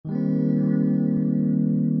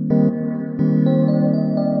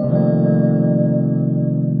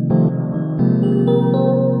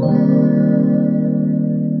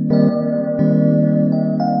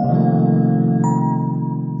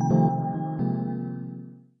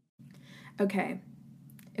Okay,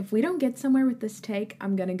 if we don't get somewhere with this take,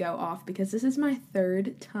 I'm gonna go off because this is my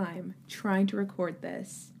third time trying to record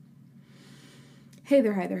this. Hey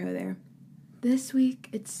there, hi there, ho there. This week,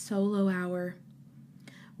 it's solo hour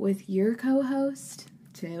with your co-host,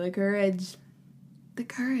 Taylor Courage. The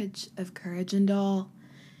courage of Courage and Doll.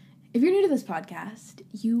 If you're new to this podcast,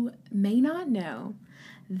 you may not know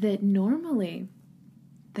that normally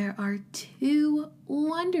there are two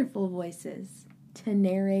wonderful voices to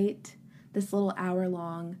narrate this little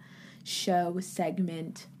hour-long show,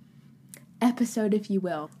 segment, episode, if you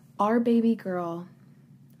will. Our baby girl,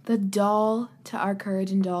 the doll to our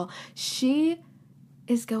Courage and Doll, she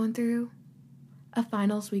is going through a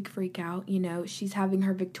finals week freak out. You know, she's having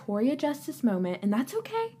her Victoria Justice moment, and that's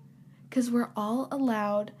okay, because we're all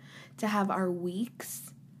allowed to have our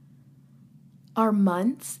weeks, our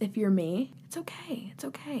months, if you're me. It's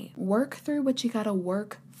okay. Work through what you gotta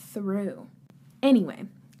work through. Anyway,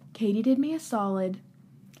 Katie did me a solid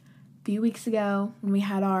a few weeks ago when we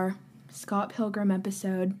had our Scott Pilgrim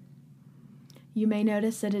episode. You may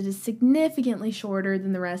notice that it is significantly shorter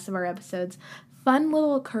than the rest of our episodes. Fun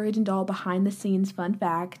little Courage and Doll behind the scenes fun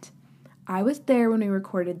fact. I was there when we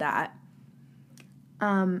recorded that.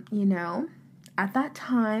 At that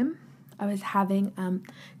time, I was having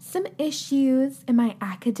some issues in my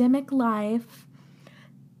academic life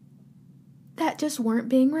that just weren't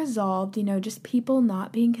being resolved, just people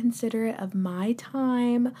not being considerate of my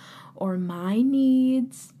time or my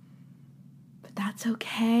needs. But that's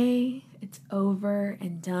okay. It's over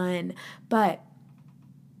and done. But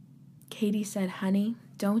Katie said, honey,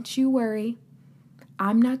 don't you worry.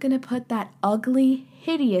 I'm not going to put that ugly,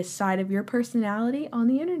 hideous side of your personality on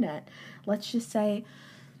the internet. Let's just say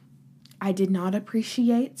I did not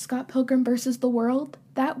appreciate Scott Pilgrim versus the World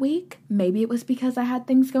that week. Maybe it was because I had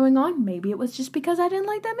things going on. Maybe it was just because I didn't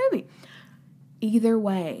like that movie. Either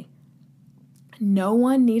way, no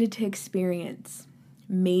one needed to experience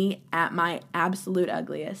me at my absolute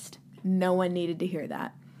ugliest. No one needed to hear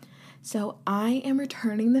that. So I am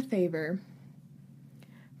returning the favor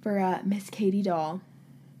for Miss Katie Doll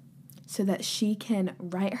so that she can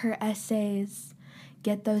write her essays,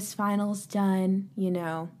 get those finals done,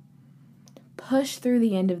 push through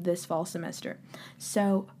the end of this fall semester.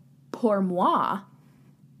 So, pour moi,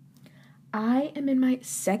 I am in my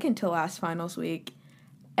second to last finals week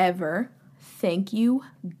ever. Thank you,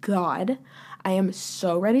 God. I am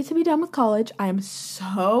so ready to be done with college. I am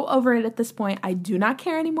so over it at this point. I do not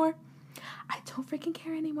care anymore. I don't freaking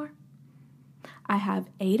care anymore. I have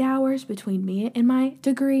 8 hours between me and my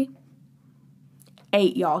degree.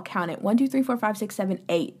 8, y'all. Count it. 1, 2, 3, 4, 5, 6, 7,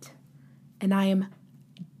 8. And I am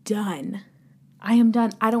done. I am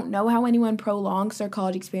done. I don't know how anyone prolongs their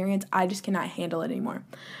college experience. I just cannot handle it anymore.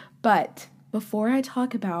 But before I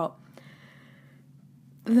talk about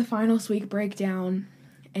the finals week breakdown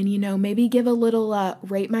and, maybe give a little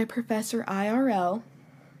Rate My Professor IRL,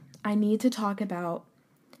 I need to talk about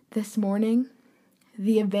this morning,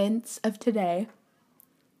 the events of today,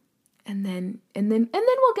 and then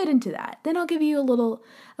we'll get into that. Then I'll give you a little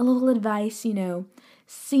advice,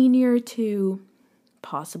 senior to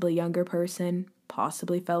possibly younger person,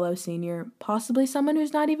 possibly fellow senior, possibly someone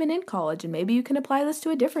who's not even in college, and maybe you can apply this to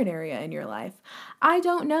a different area in your life. I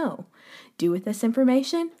don't know. Do with this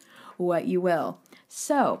information what you will.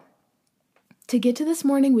 So, to get to this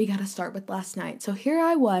morning, we got to start with last night. So here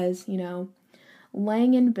I was,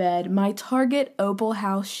 laying in bed, my Target Opal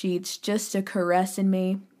House sheets just a caressing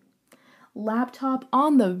me, laptop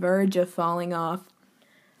on the verge of falling off,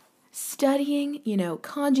 studying,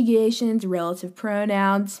 conjugations, relative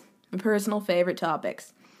pronouns, my personal favorite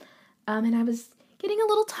topics. And I was getting a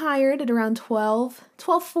little tired at around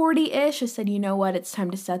 12:40-ish. I said, you know what? It's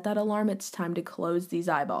time to set that alarm. It's time to close these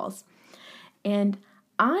eyeballs. And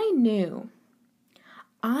I knew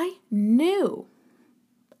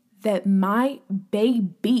that my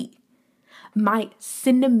baby, my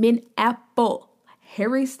cinnamon apple,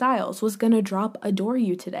 Harry Styles, was going to drop Adore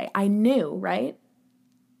You today. I knew, right?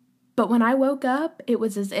 But when I woke up, it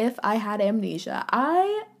was as if I had amnesia.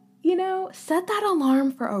 I, set that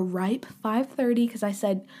alarm for a ripe 5:30 because I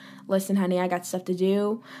said, listen, honey, I got stuff to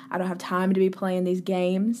do. I don't have time to be playing these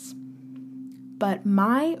games. But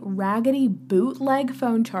my raggedy bootleg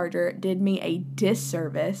phone charger did me a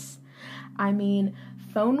disservice. I mean,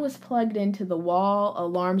 phone was plugged into the wall,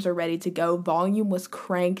 alarms are ready to go, volume was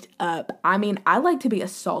cranked up. I mean, I like to be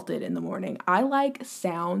assaulted in the morning. I like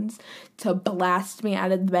sounds to blast me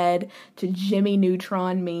out of bed, to Jimmy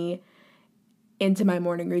Neutron me into my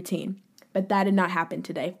morning routine. But that did not happen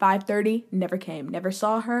today. 5:30, never came. Never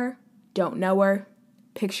saw her, don't know her,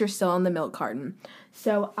 picture still on the milk carton.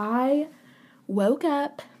 So I woke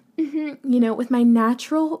up with my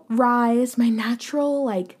natural rise, my natural,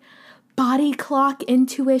 like, body clock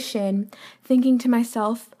intuition, thinking to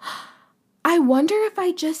myself, I wonder if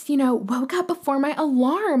I just, woke up before my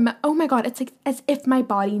alarm. Oh my God, it's like as if my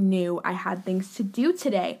body knew I had things to do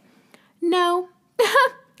today. No,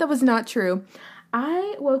 that was not true.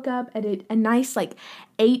 I woke up at a nice, like,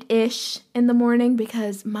 8-ish in the morning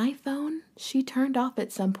because my phone, she turned off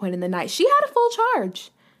at some point in the night. She had a full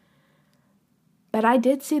charge. But I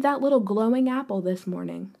did see that little glowing apple this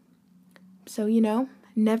morning. So,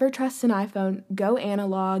 never trust an iPhone. Go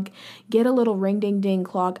analog. Get a little ring-ding-ding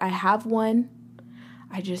clock. I have one.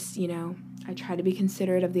 I just, I try to be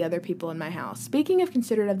considerate of the other people in my house. Speaking of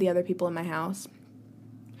considerate of the other people in my house,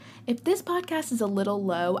 if this podcast is a little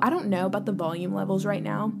low, I don't know about the volume levels right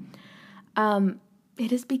now.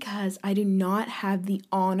 It is because I do not have the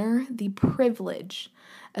honor, the privilege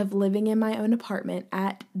of living in my own apartment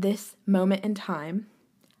at this moment in time.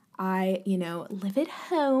 I, live at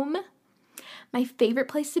home. My favorite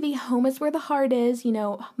place to be, home is where the heart is.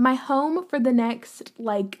 My home for the next,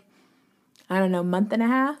 month and a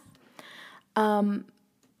half.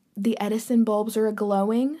 The Edison bulbs are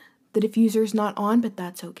glowing. The diffuser's not on, but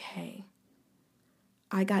that's okay.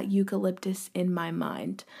 I got eucalyptus in my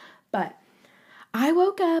mind. But I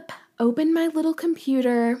woke up, opened my little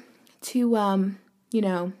computer to, I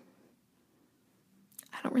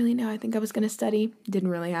don't really know. I think I was going to study. Didn't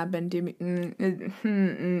really happen.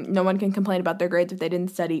 No one can complain about their grades if they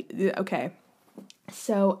didn't study. Okay.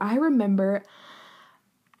 So I remember,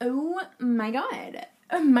 oh my God,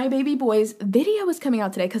 my baby boy's video was coming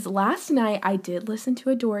out today because last night I did listen to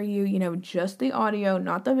Adore You, just the audio,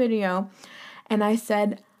 not the video. And I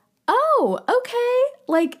said, oh, okay.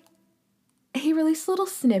 Like, he released a little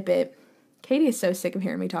snippet. Katie is so sick of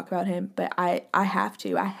hearing me talk about him, but I have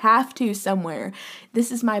to. I have to somewhere.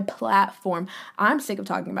 This is my platform. I'm sick of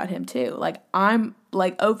talking about him too. Like, I'm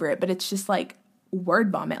like over it, but it's just like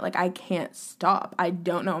word vomit. Like, I can't stop. I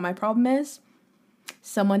don't know what my problem is.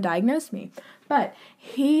 Someone diagnosed me. But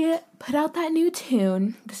he put out that new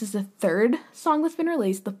tune. This is the third song that's been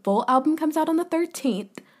released. The full album comes out on the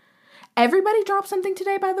 13th. Everybody dropped something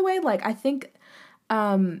today, by the way. Like, I think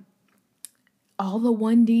all the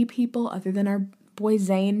 1D people, other than our boy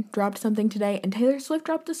Zayn, dropped something today. And Taylor Swift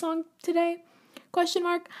dropped a song today? ? I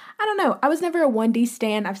don't know. I was never a 1D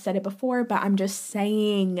stan. I've said it before, but I'm just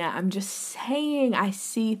saying I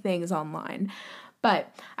see things online.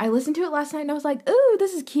 But I listened to it last night and I was like, ooh,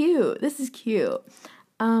 this is cute.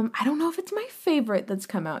 I don't know if it's my favorite that's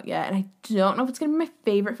come out yet. And I don't know if it's going to be my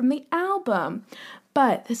favorite from the album.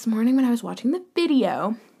 But this morning when I was watching the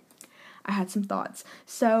video, I had some thoughts.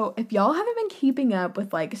 So if y'all haven't been keeping up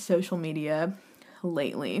with like social media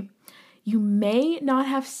lately, you may not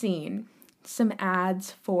have seen some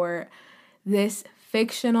ads for this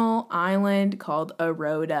fictional island called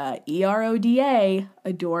Eroda. E-R-O-D-A,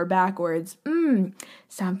 adore backwards.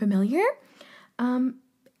 Sound familiar?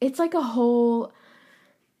 It's like a whole,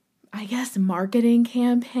 I guess, marketing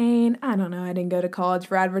campaign. I don't know. I didn't go to college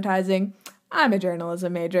for advertising. I'm a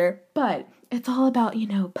journalism major, but it's all about,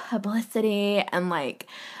 publicity and like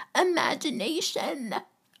imagination.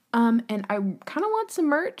 And I kind of want some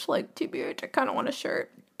merch, like TBH, I kind of want a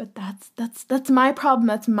shirt, but that's my problem.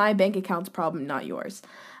 That's my bank account's problem, not yours.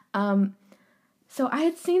 So I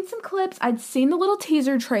had seen some clips. I'd seen the little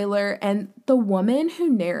teaser trailer, and the woman who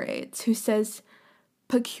narrates, who says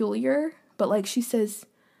peculiar, but like she says,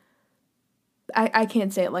 I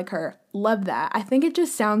can't say it like her. Love that. I think it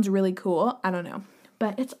just sounds really cool. I don't know.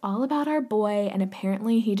 But it's all about our boy, and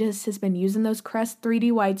apparently he just has been using those Crest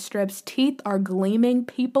 3D white strips. Teeth are gleaming.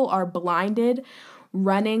 People are blinded,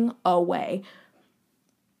 running away.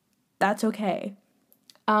 That's okay.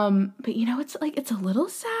 But it's a little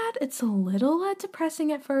sad. It's a little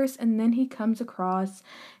depressing at first, and then he comes across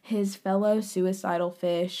his fellow suicidal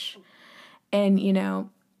fish, and,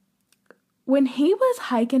 when he was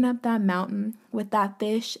hiking up that mountain with that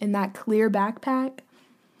fish in that clear backpack,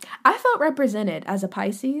 I felt represented as a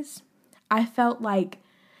Pisces. I felt like,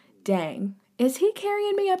 dang, is he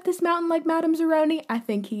carrying me up this mountain like Madame Zeroni? I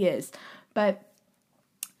think he is. But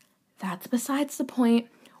that's besides the point.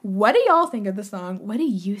 What do y'all think of the song? What do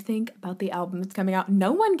you think about the album that's coming out?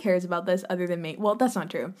 No one cares about this other than me. Well, that's not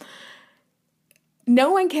true.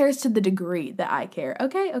 No one cares to the degree that I care.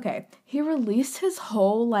 Okay. He released his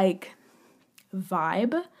whole,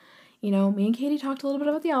 vibe. Me and Katie talked a little bit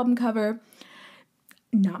about the album cover.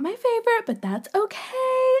 Not my favorite, but that's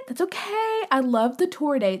okay. That's okay. I love the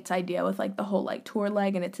tour dates idea with like the whole like tour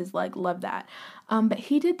leg and it's his leg. Love that. But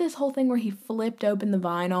he did this whole thing where he flipped open the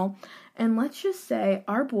vinyl, and let's just say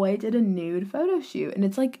our boy did a nude photo shoot, and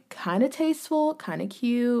it's like kind of tasteful, kind of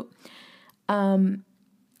cute. I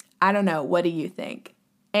don't know. What do you think?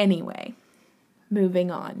 Anyway,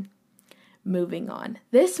 moving on.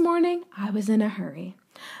 This morning, I was in a hurry.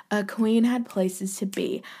 A queen had places to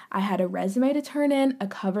be. I had a resume to turn in, a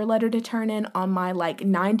cover letter to turn in on my like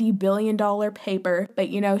 $90 billion paper.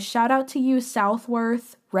 But shout out to you,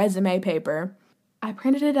 Southworth resume paper. I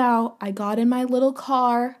printed it out. I got in my little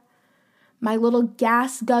car, my little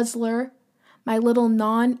gas guzzler, my little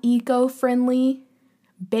non-eco-friendly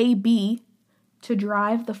baby to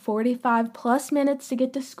drive the 45 plus minutes to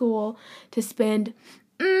get to school, to spend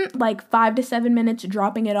like 5 to 7 minutes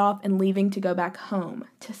dropping it off and leaving to go back home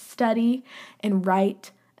to study and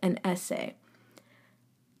write an essay.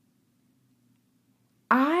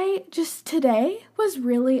 Today was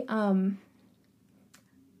really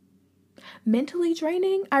mentally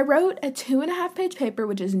draining. I wrote a 2.5-page paper,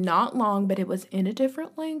 which is not long, but it was in a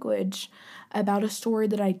different language, about a story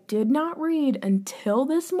that I did not read until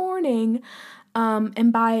this morning.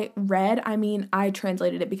 And by read, I mean I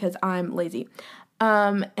translated it because I'm lazy.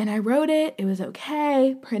 And I wrote it. It was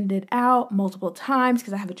okay. Printed it out multiple times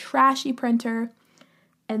because I have a trashy printer.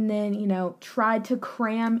 And then, tried to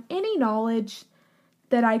cram any knowledge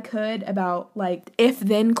that I could about like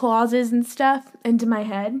if-then clauses and stuff into my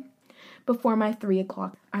head before my 3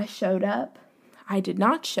 o'clock. I showed up. I did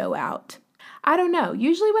not show out. I don't know.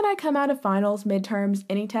 Usually when I come out of finals, midterms,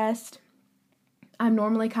 any test, I'm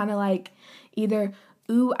normally kind of like either,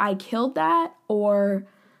 ooh, I killed that, or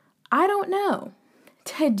I don't know.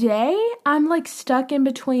 Today, I'm like stuck in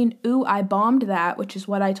between, ooh, I bombed that, which is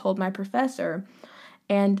what I told my professor,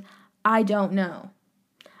 and I don't know.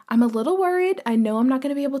 I'm a little worried. I know I'm not going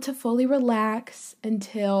to be able to fully relax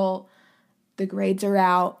until the grades are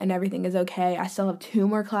out and everything is okay. I still have 2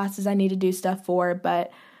 more classes I need to do stuff for,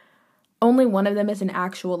 but only one of them is an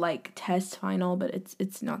actual like test final, but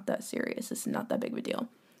it's not that serious. It's not that big of a deal.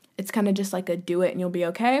 It's kind of just like a do it and you'll be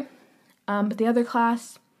okay. But the other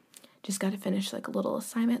class, just got to finish like a little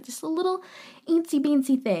assignment, just a little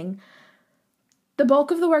eensy-beensy thing. The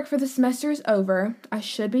bulk of the work for the semester is over. I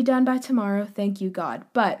should be done by tomorrow, thank you God.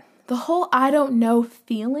 But the whole I don't know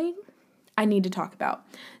feeling, I need to talk about.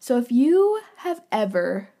 So if you have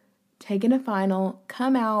ever taken a final,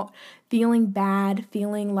 come out feeling bad,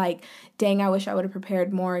 feeling like, dang, I wish I would have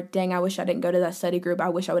prepared more, dang, I wish I didn't go to that study group, I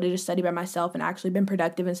wish I would have just studied by myself and actually been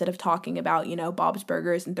productive instead of talking about, Bob's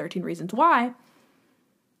Burgers and 13 Reasons Why,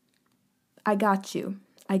 I got you.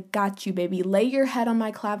 I got you, baby. Lay your head on my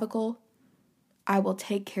clavicle. I will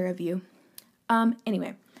take care of you.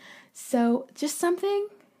 Anyway, so just something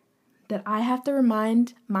that I have to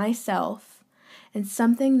remind myself, and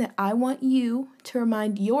something that I want you to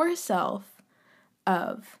remind yourself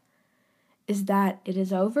of, is that it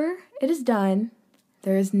is over, it is done,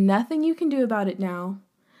 there is nothing you can do about it now.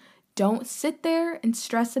 Don't sit there and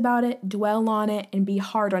stress about it, dwell on it, and be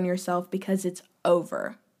hard on yourself because it's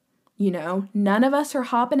over. None of us are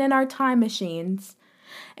hopping in our time machines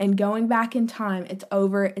and going back in time. It's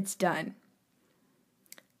over, it's done.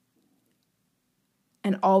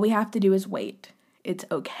 And all we have to do is wait. It's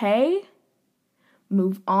okay.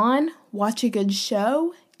 Move on, watch a good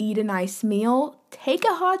show, eat a nice meal, take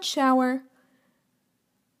a hot shower,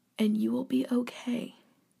 and you will be okay.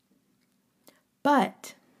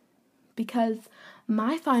 But because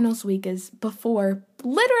my finals week is before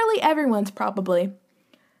literally everyone's probably,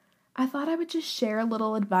 I thought I would just share a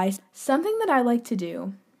little advice. Something that I like to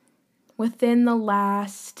do within the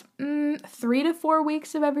last 3 to 4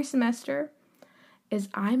 weeks of every semester is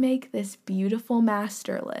I make this beautiful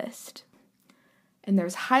master list. And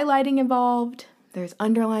there's highlighting involved, there's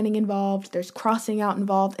underlining involved, there's crossing out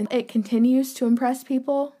involved, and it continues to impress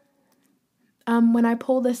people. When I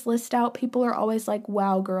pull this list out, people are always like,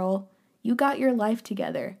 wow, girl, you got your life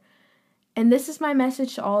together. And this is my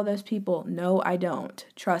message to all of those people. No, I don't.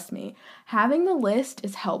 Trust me. Having the list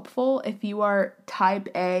is helpful if you are type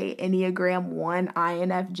A, Enneagram 1,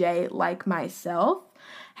 INFJ like myself.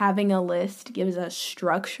 Having a list gives us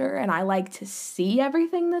structure, and I like to see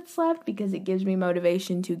everything that's left because it gives me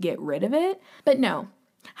motivation to get rid of it. But no,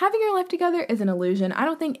 having your life together is an illusion. I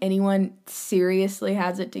don't think anyone seriously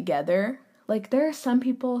has it together. Like, there are some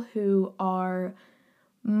people who are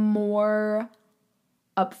more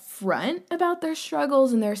upfront about their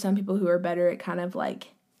struggles, and there are some people who are better at kind of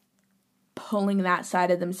like pulling that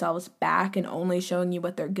side of themselves back and only showing you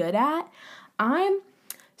what they're good at. I'm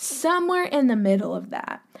somewhere in the middle of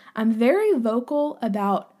that. I'm very vocal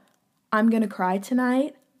about, I'm gonna cry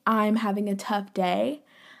tonight. I'm having a tough day.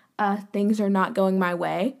 Things are not going my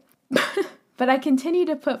way. But I continue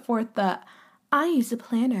to put forth I use a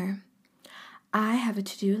planner. I have a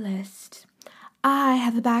to-do list. I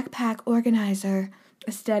have a backpack organizer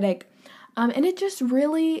aesthetic. And it just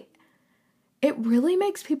really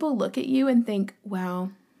makes people look at you and think,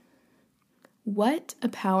 wow, what a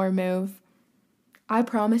power move. I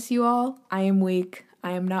promise you all, I am weak.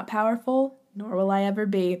 I am not powerful, nor will I ever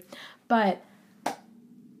be. But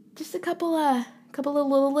just a couple of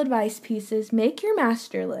little advice pieces. Make your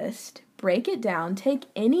master list. Break it down. Take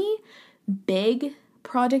any big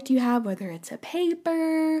project you have, whether it's a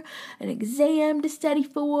paper, an exam to study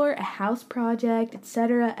for, a house project,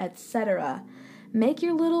 etc., etc. Make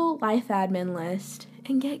your little life admin list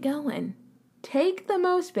and get going. Take the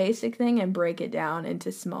most basic thing and break it down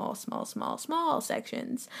into small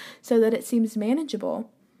sections so that it seems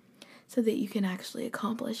manageable, so that you can actually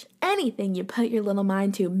accomplish anything you put your little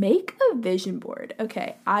mind to. Make a vision board.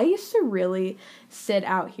 Okay, I used to really sit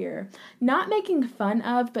out here, not making fun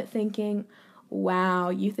of, but thinking, wow,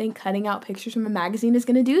 you think cutting out pictures from a magazine is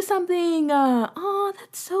going to do something? Oh,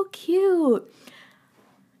 that's so cute.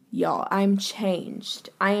 Y'all, I'm changed.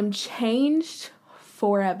 I am changed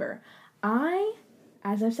forever.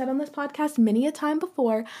 As I've said on this podcast many a time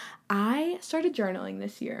before, I started journaling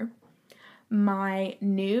this year. My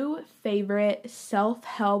new favorite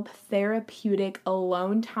self-help therapeutic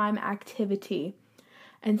alone time activity.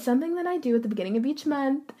 And something that I do at the beginning of each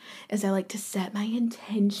month is I like to set my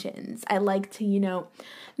intentions. I like to,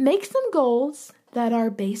 make some goals that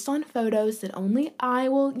are based on photos that only I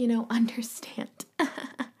will, understand.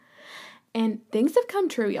 And things have come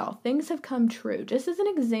true, y'all. Things have come true. Just as an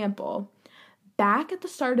example, back at the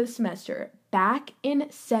start of the semester, back in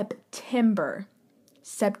September,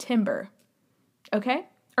 okay?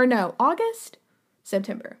 Or no, August?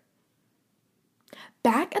 September.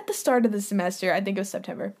 Back at the start of the semester, I think it was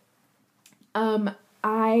September,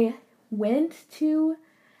 I went to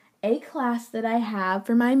a class that I have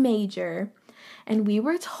for my major, and we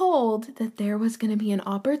were told that there was going to be an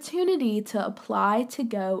opportunity to apply to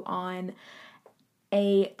go on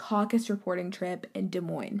a caucus reporting trip in Des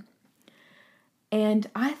Moines. And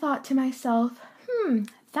I thought to myself,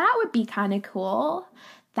 that would be kind of cool.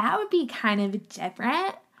 That would be kind of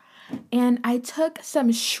different. And I took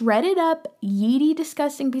some shredded up, yeety,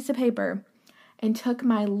 disgusting piece of paper and took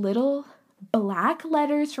my little black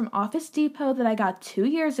letters from Office Depot that I got 2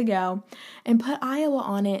 years ago and put Iowa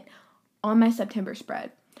on it on my September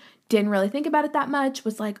spread. Didn't really think about it that much.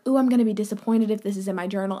 Was like, ooh, I'm going to be disappointed if this is in my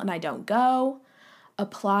journal and I don't go.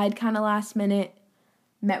 Applied kind of last minute.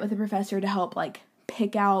 Met with a professor to help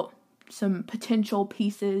pick out some potential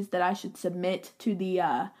pieces that I should submit to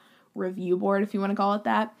the review board, if you want to call it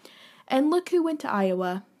that. And look who went to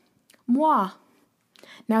Iowa. Moi.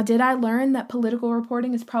 Now, did I learn that political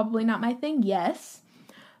reporting is probably not my thing? Yes.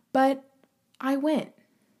 But I went.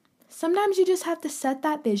 Sometimes you just have to set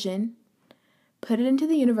that vision, put it into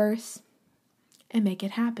the universe, and make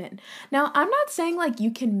it happen. Now, I'm not saying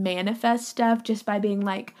you can manifest stuff just by being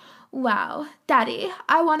like, wow, Daddy,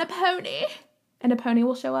 I want a pony. And a pony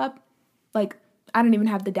will show up. I don't even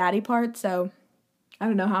have the daddy part, so I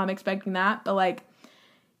don't know how I'm expecting that. But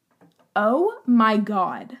oh my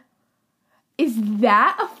God. Is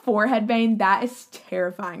that a forehead vein? That is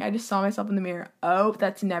terrifying. I just saw myself in the mirror. Oh,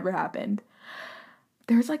 that's never happened.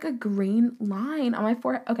 There's a green line on my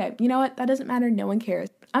forehead. Okay, you know what? That doesn't matter. No one cares.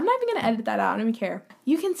 I'm not even going to edit that out. I don't even care.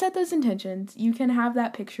 You can set those intentions. You can have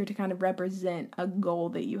that picture to kind of represent a goal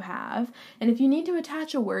that you have. And if you need to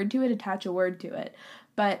attach a word to it, attach a word to it.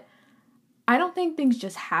 But I don't think things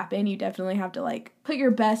just happen. You definitely have to put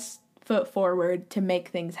your best foot forward to make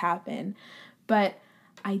things happen. But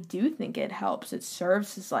I do think it helps. It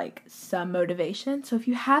serves as some motivation. So if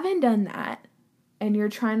you haven't done that and you're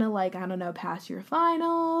trying to pass your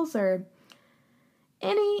finals or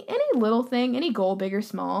any little thing, any goal, big or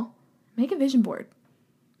small, make a vision board.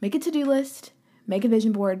 Make a to-do list. Make a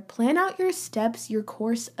vision board. Plan out your steps, your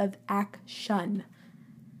course of action.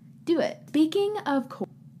 Do it. Speaking of course,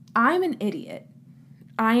 I'm an idiot.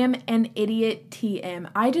 I am an idiot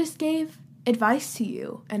TM. I just gave advice to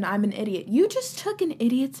you and I'm an idiot. You just took an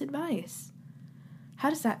idiot's advice. How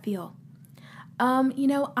does that feel?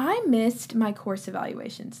 I missed my course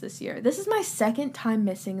evaluations this year. This is my second time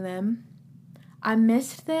missing them. I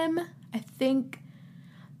missed them, I think,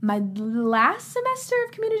 my last semester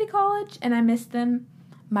of community college, and I missed them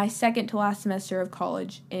my second to last semester of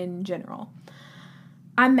college in general.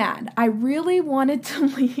 I'm mad. I really wanted to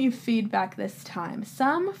leave feedback this time.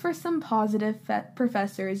 Some for some positive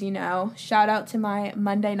professors, Shout out to my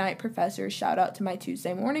Monday night professor. Shout out to my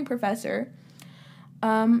Tuesday morning professor.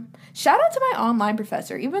 Shout out to my online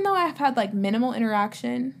professor. Even though I've had like minimal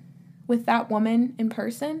interaction with that woman in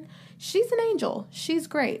person, she's an angel. She's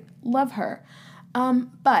great. Love her.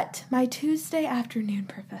 But my Tuesday afternoon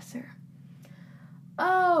professor.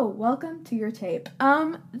 Oh, welcome to your tape.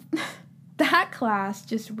 That class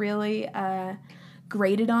just really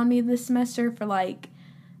grated on me this semester for like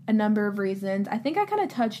a number of reasons. I think I kind of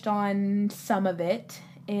touched on some of it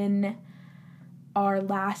in our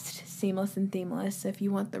last Seamless and Themeless. If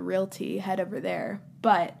you want the real tea, head over there.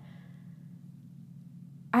 But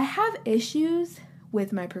I have issues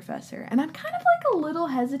with my professor, and I'm kind of like a little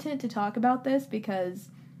hesitant to talk about this because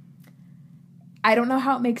I don't know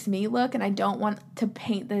how it makes me look, and I don't want to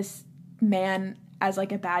paint this man as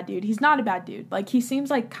like a bad dude. He's not a bad dude. Like, he seems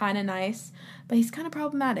like kind of nice, but he's kind of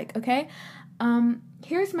problematic, okay?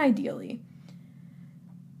 Here's my dealie.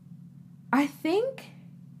 I think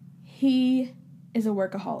he is a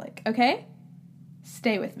workaholic, okay?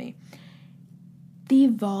 Stay with me. The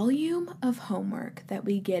volume of homework that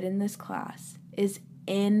we get in this class is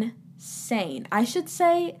insane. I should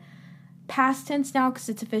say past tense now because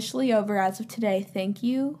it's officially over as of today. Thank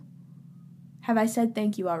you. Have I said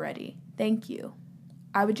thank you already? Thank you.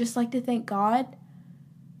 I would just like to thank God.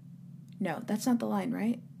 No, that's not the line,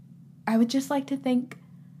 right? I would just like to thank...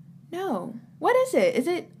 No. What is it? Is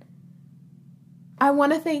it... I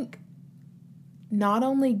want to thank not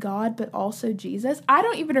only God, but also Jesus. I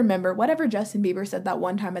don't even remember. Whatever Justin Bieber said that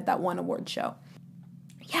one time at that one award show.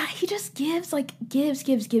 Yeah, he just gives work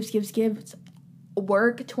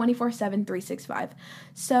 24/7, 365.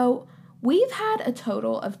 So we've had a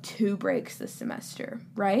total of 2 breaks this semester,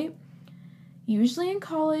 right? Usually in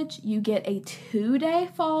college, you get a 2-day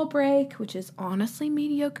fall break, which is honestly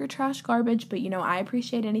mediocre trash garbage, but I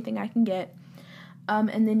appreciate anything I can get.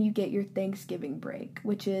 And then you get your Thanksgiving break,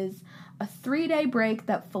 which is a 3-day break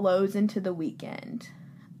that flows into the weekend.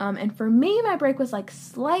 And for me, my break was like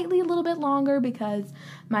slightly a little bit longer because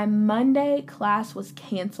my Monday class was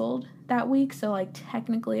canceled that week. So like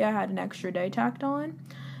technically I had an extra day tacked on,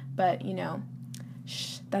 but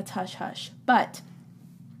that's hush hush. But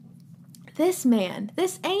this man,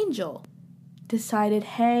 this angel decided,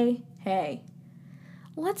 hey,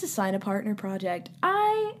 let's assign a partner project.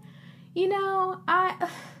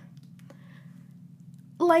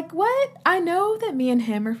 Like what? I know that me and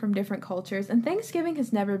him are from different cultures, and Thanksgiving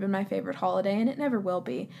has never been my favorite holiday, and it never will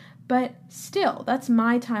be. But still, that's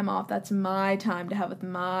my time off. That's my time to have with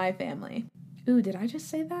my family. Ooh, did I just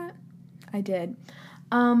say that? I did.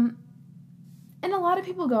 And a lot of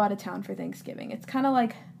people go out of town for Thanksgiving. It's kind of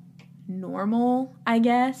like normal, I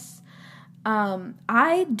guess.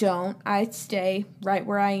 I don't. I stay right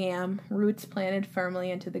where I am, roots planted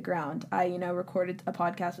firmly into the ground. I, recorded a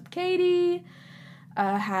podcast with Katie,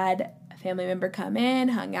 had a family member come in,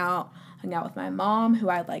 hung out with my mom, who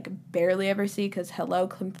I like barely ever see because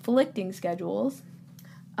conflicting schedules.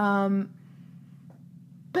 But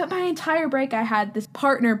my entire break, I had this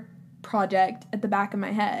partner project at the back of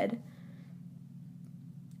my head.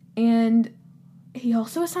 And he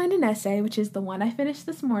also assigned an essay, which is the one I finished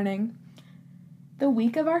this morning, the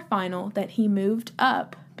week of our final, that he moved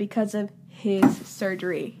up because of his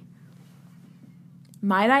surgery.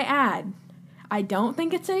 Might I add, I don't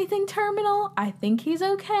think it's anything terminal. I think he's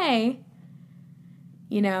okay.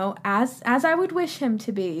 As I would wish him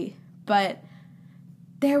to be. But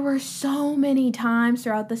there were so many times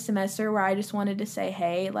throughout the semester where I just wanted to say,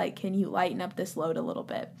 hey, like, can you lighten up this load a little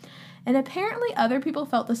bit? And apparently other people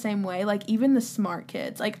felt the same way, like even the smart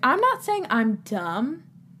kids. Like, I'm not saying I'm dumb.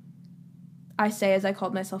 I say as I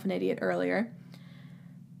called myself an idiot earlier.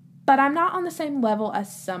 But I'm not on the same level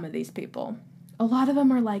as some of these people. A lot of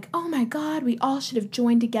them are like, oh my God, we all should have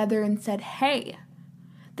joined together and said, hey,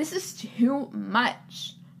 this is too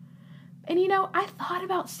much. And I thought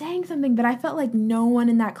about saying something, but I felt like no one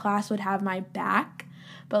in that class would have my back.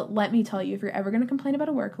 But let me tell you, if you're ever going to complain about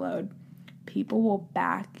a workload, people will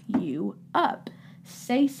back you up.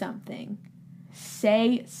 Say something.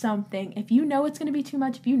 Say something. If you know it's going to be too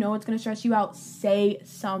much, if you know it's going to stress you out, say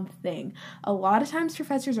something. A lot of times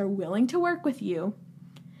professors are willing to work with you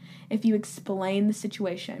if you explain the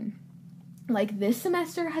situation. Like, this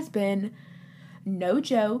semester has been no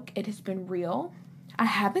joke. It has been real. I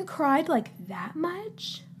haven't cried like that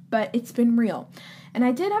much, but it's been real. And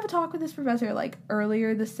I did have a talk with this professor like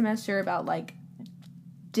earlier this semester about like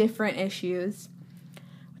different issues,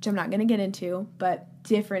 which I'm not going to get into, but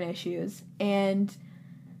different issues. And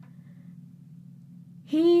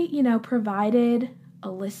he, provided a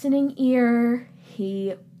listening ear.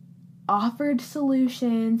 He offered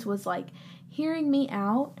solutions, was like hearing me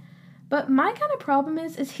out. But my kind of problem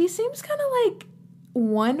is he seems kind of like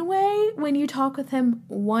one way when you talk with him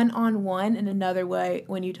one-on-one and another way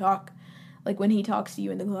when you talk, like when he talks to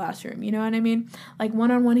you in the classroom, you know what I mean? Like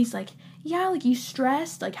one-on-one, he's like, yeah, like you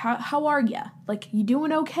stressed? Like how are ya? Like you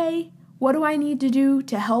doing okay? What do I need to do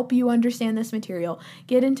to help you understand this material?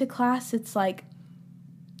 Get into class, it's like,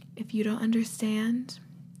 if you don't understand,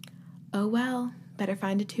 oh well, better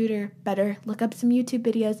find a tutor, better look up some YouTube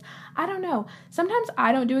videos. I don't know. Sometimes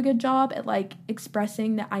I don't do a good job at like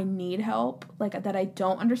expressing that I need help, like that I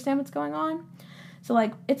don't understand what's going on. So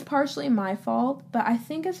like it's partially my fault, but I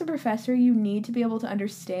think as a professor you need to be able to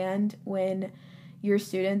understand when your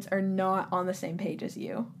students are not on the same page as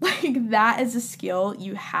you. Like that is a skill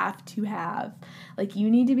you have to have. Like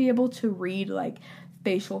you need to be able to read like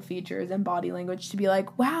facial features and body language to be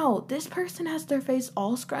like, wow, this person has their face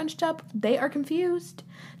all scrunched up. They are confused.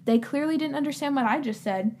 They clearly didn't understand what I just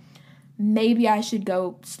said. Maybe I should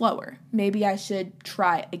go slower. Maybe I should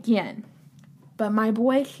try again. But my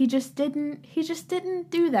boy, he just didn't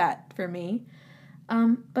do that for me.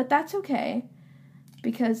 But that's okay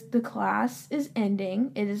because the class is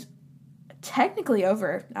ending. It is technically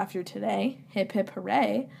over after today. Hip hip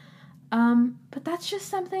hooray. But that's just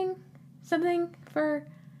something for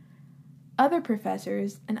other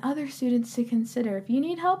professors and other students to consider. If you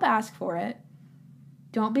need help, ask for it.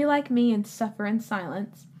 Don't be like me and suffer in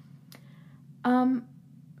silence. And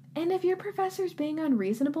if your professor's being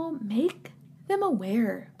unreasonable, make them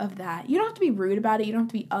aware of that. You don't have to be rude about it. You don't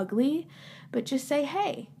have to be ugly, but just say,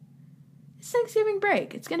 hey, it's Thanksgiving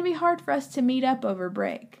break. It's going to be hard for us to meet up over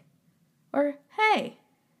break. Or, hey,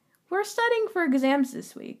 we're studying for exams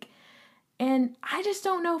this week. And I just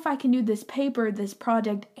don't know if I can do this paper, this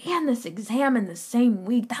project, and this exam in the same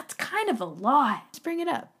week. That's kind of a lot. Just bring it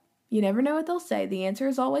up. You never know what they'll say. The answer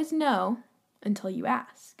is always no until you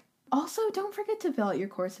ask. Also, don't forget to fill out your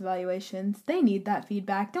course evaluations. They need that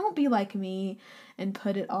feedback. Don't be like me and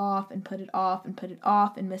put it off and put it off and put it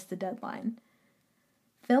off and miss the deadline.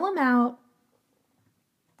 Fill them out.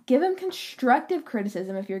 Give them constructive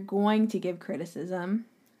criticism if you're going to give criticism.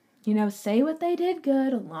 You know, say what they did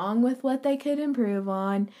good along with what they could improve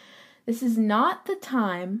on. This is not the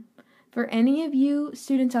time for any of you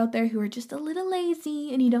students out there who are just a little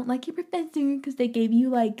lazy and you don't like your professor because they gave you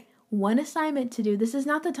like one assignment to do. This is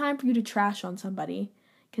not the time for you to trash on somebody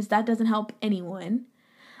because that doesn't help anyone.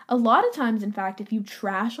 A lot of times, in fact, if you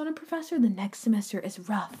trash on a professor, the next semester is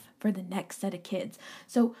rough for the next set of kids.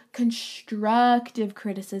 So constructive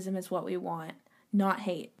criticism is what we want, not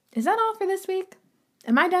hate. Is that all for this week?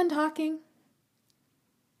 Am I done talking?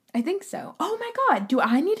 I think so. Oh my God, do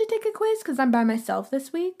I need to take a quiz because I'm by myself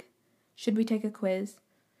this week? Should we take a quiz?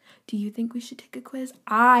 Do you think we should take a quiz?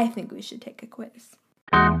 I think we should take a quiz.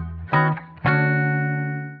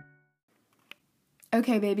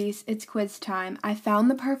 Okay, babies, it's quiz time. I found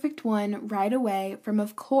the perfect one right away from,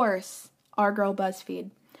 of course, our girl BuzzFeed.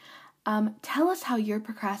 Tell us how you're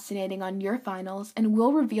procrastinating on your finals, and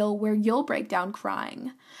we'll reveal where you'll break down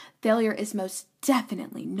crying. Failure is most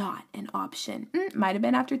definitely not an option. Might have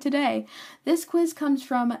been after today. This quiz comes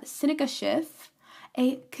from Seneca Schiff,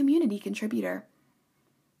 a community contributor.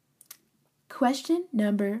 Question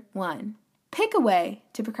number 1. Pick a way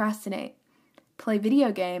to procrastinate. Play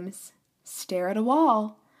video games. Stare at a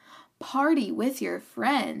wall. Party with your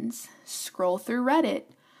friends. Scroll through Reddit.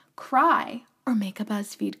 Cry. Or make a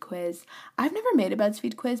BuzzFeed quiz. I've never made a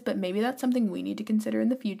BuzzFeed quiz, but maybe that's something we need to consider in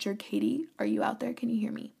the future. Katie, are you out there? Can you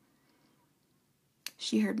hear me?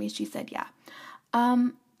 She heard me. She said, yeah.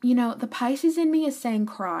 You know, the Pisces in me is saying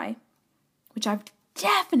cry, which I've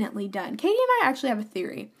definitely done. Katie and I actually have a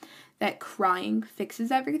theory that crying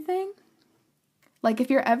fixes everything. Like,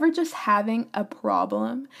 if you're ever just having a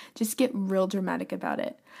problem, just get real dramatic about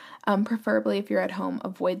it. Preferably if you're at home,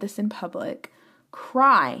 avoid this in public.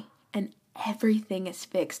 Cry, and everything is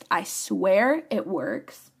fixed. I swear it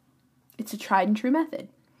works. It's a tried and true method.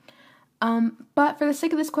 But for the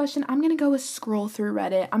sake of this question, I'm going to go with scroll through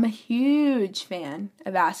Reddit. I'm a huge fan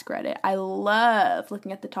of Ask Reddit. I love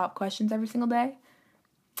looking at the top questions every single day.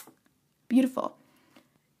 Beautiful.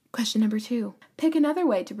 Question number 2. Pick another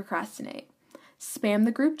way to procrastinate. Spam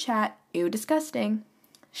the group chat. Ew, disgusting.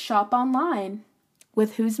 Shop online.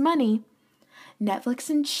 With whose money? Netflix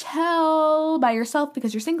and chill by yourself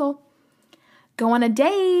because you're single. Go on a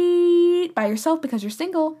date by yourself because you're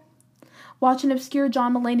single. Watch an obscure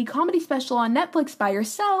John Mulaney comedy special on Netflix by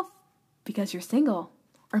yourself because you're single.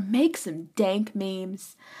 Or make some dank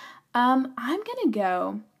memes. I'm gonna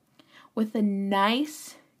go with a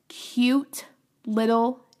nice, cute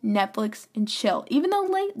little Netflix and chill. Even though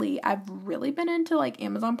lately I've really been into like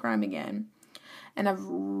Amazon Prime again. And I've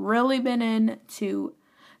really been into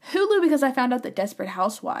Hulu, because I found out that Desperate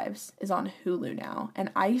Housewives is on Hulu now, and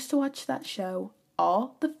I used to watch that show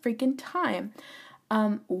all the freaking time.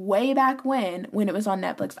 Way back when it was on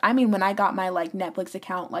Netflix. I mean, when I got my, like, Netflix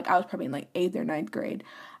account, like, I was probably in, like, 8th or 9th grade.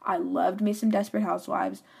 I loved me some Desperate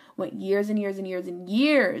Housewives. Went years and years and years and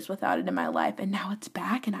years without it in my life, and now it's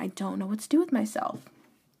back, and I don't know what to do with myself.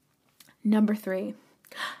 Number 3.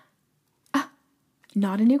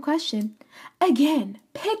 Not a new question. Again,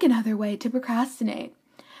 pick another way to procrastinate.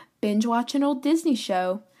 Binge watch an old Disney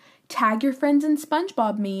show. Tag your friends in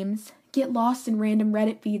SpongeBob memes. Get lost in random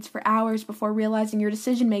Reddit feeds for hours before realizing your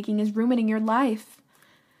decision-making is ruining your life.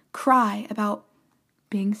 Cry about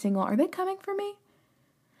being single. Are they coming for me?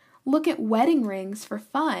 Look at wedding rings for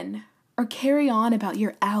fun. Or carry on about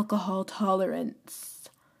your alcohol tolerance.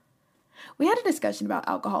 We had a discussion about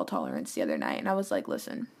alcohol tolerance the other night, and I was like,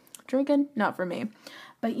 listen, drinking, not for me.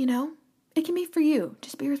 But, it can be for you.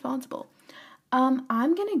 Just be responsible. I'm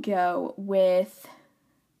going to go with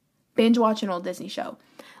binge watch an old Disney show.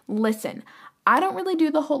 Listen, I don't really do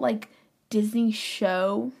the whole, like, Disney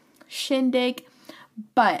show shindig,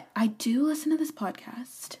 but I do listen to this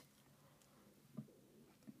podcast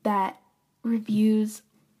that reviews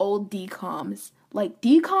old DCOMs. Like,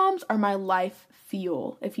 DCOMs are my life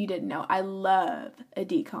fuel, if you didn't know. I love a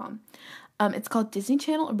DCOM. It's called Disney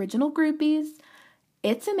Channel Original Groupies.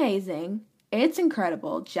 It's amazing. It's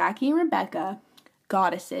incredible. Jackie and Rebecca,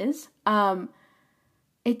 goddesses.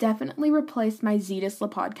 It definitely replaced my Zetas La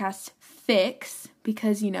podcast fix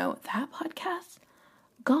because, that podcast,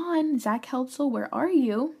 gone. Zach Heltzel, where are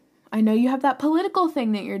you? I know you have that political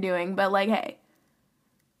thing that you're doing, but, like, hey,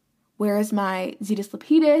 where is my Zetas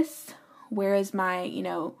Lapidus? Where is my,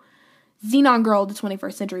 Xenon Girl of the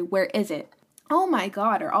 21st century? Where is it? Oh my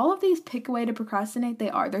God, are all of these pick a way to procrastinate? They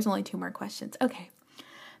are. There's only 2 more questions. Okay.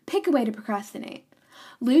 Pick a way to procrastinate.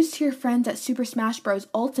 Lose to your friends at Super Smash Bros.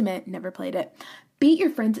 Ultimate. Never played it. Beat your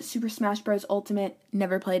friends at Super Smash Bros. Ultimate.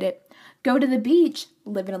 Never played it. Go to the beach.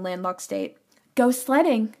 Live in a landlocked state. Go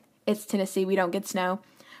sledding. It's Tennessee. We don't get snow.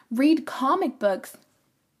 Read comic books.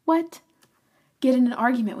 What? Get in an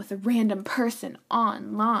argument with a random person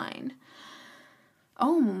online.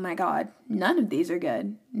 Oh my God. None of these are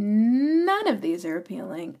good. None of these are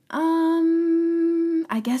appealing.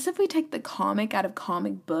 I guess if we take the comic out of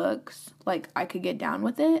comic books, like, I could get down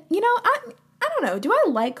with it. I don't know. Do I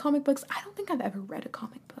like comic books? I don't think I've ever read a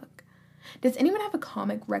comic book. Does anyone have a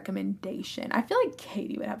comic recommendation? I feel like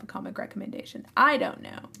Katie would have a comic recommendation. I don't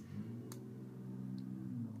know.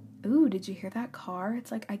 Ooh, did you hear that car?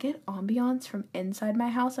 It's like I get ambiance from inside my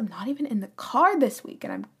house. I'm not even in the car this week,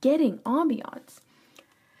 and I'm getting ambiance.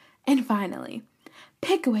 And finally,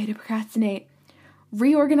 pick a way to procrastinate.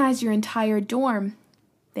 Reorganize your entire dorm.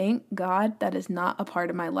 Thank God that is not a part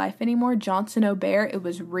of my life anymore. Johnson O'Bear, it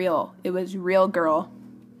was real. It was real, girl.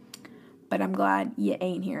 But I'm glad you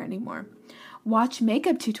ain't here anymore. Watch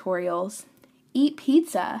makeup tutorials. Eat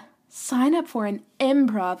pizza. Sign up for an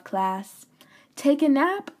improv class. Take a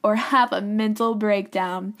nap or have a mental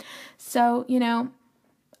breakdown. So,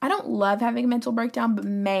 I don't love having a mental breakdown, but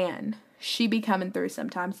man, she be coming through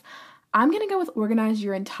sometimes. I'm going to go with organize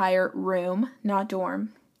your entire room, not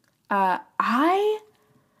dorm. I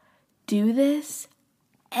do this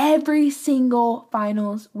every single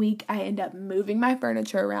finals week. I end up moving my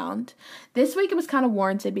furniture around. This week it was kind of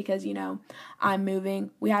warranted because, I'm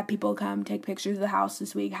moving. We had people come take pictures of the house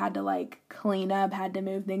this week. Had to, like, clean up, had to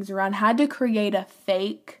move things around, had to create a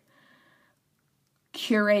fake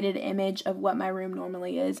curated image of what my room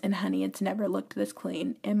normally is. And honey, it's never looked this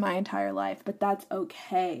clean in my entire life, but that's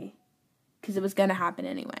okay because it was going to happen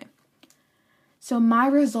anyway. So my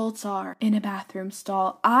results are in a bathroom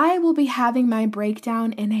stall. I will be having my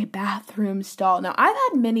breakdown in a bathroom stall. Now, I've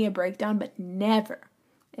had many a breakdown, but never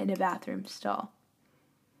in a bathroom stall.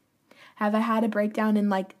 Have I had a breakdown in,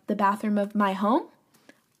 like, the bathroom of my home?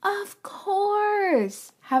 Of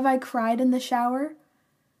course. Have I cried in the shower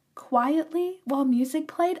quietly while music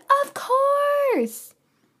played? Of course.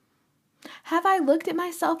 Have I looked at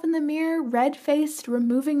myself in the mirror, red-faced,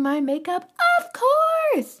 removing my makeup? Of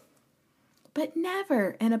course. But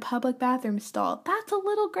never in a public bathroom stall. That's a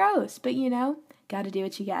little gross, but gotta do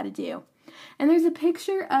what you gotta do. And there's a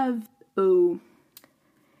picture of,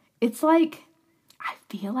 it's like, I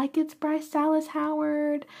feel like it's Bryce Dallas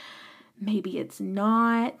Howard. Maybe it's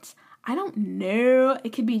not. I don't know.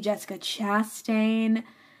 It could be Jessica Chastain.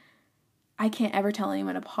 I can't ever tell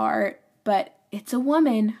anyone apart, but it's a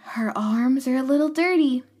woman. Her arms are a little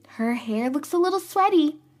dirty. Her hair looks a little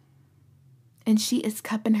sweaty. And she is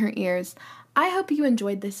cupping her ears. I hope you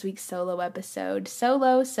enjoyed this week's solo episode.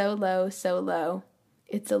 Solo.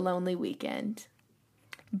 It's a lonely weekend.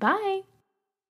 Bye.